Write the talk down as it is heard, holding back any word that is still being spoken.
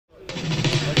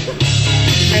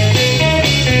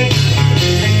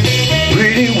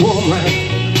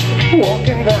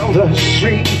on the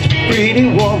street, pretty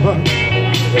woman,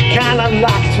 the kind I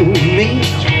like to meet,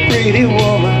 pretty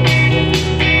woman.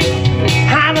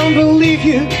 I don't believe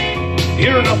you,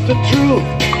 you're not the truth.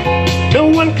 No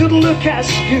one could look as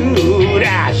good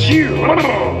as you.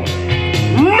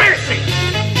 Mercy!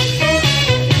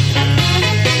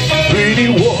 Pretty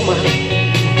woman,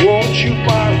 won't you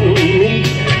pardon me?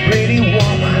 Pretty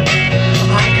woman,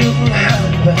 I couldn't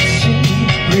help but see.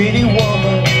 Pretty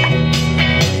woman,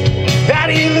 that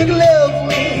you look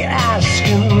lovely,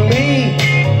 asking me,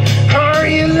 are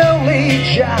you lonely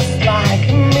just like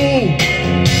me?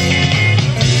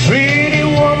 Pretty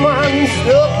woman,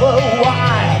 stop a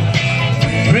while.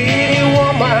 Pretty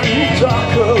woman,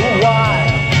 talk a while.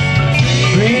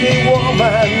 Pretty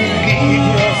woman, give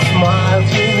your smile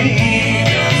to me.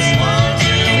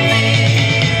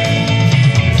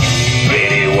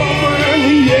 Pretty woman,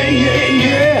 yeah, yeah,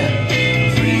 yeah.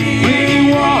 Pretty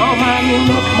woman,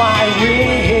 look my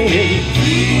way.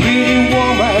 Pretty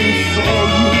woman,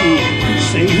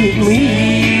 stay with me.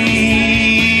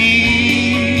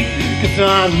 'Cause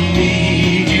I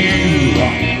need you,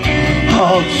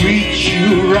 I'll treat you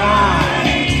right.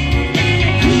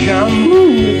 Come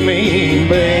with me,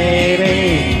 baby,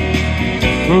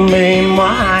 be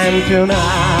mine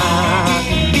tonight.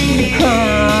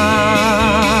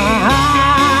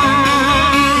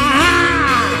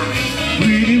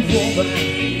 Pretty woman,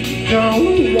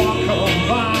 don't walk on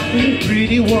by.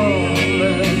 Pretty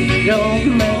woman, don't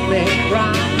make me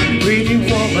cry. Pretty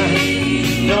woman,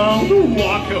 don't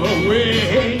walk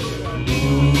away.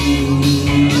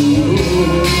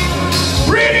 Ooh.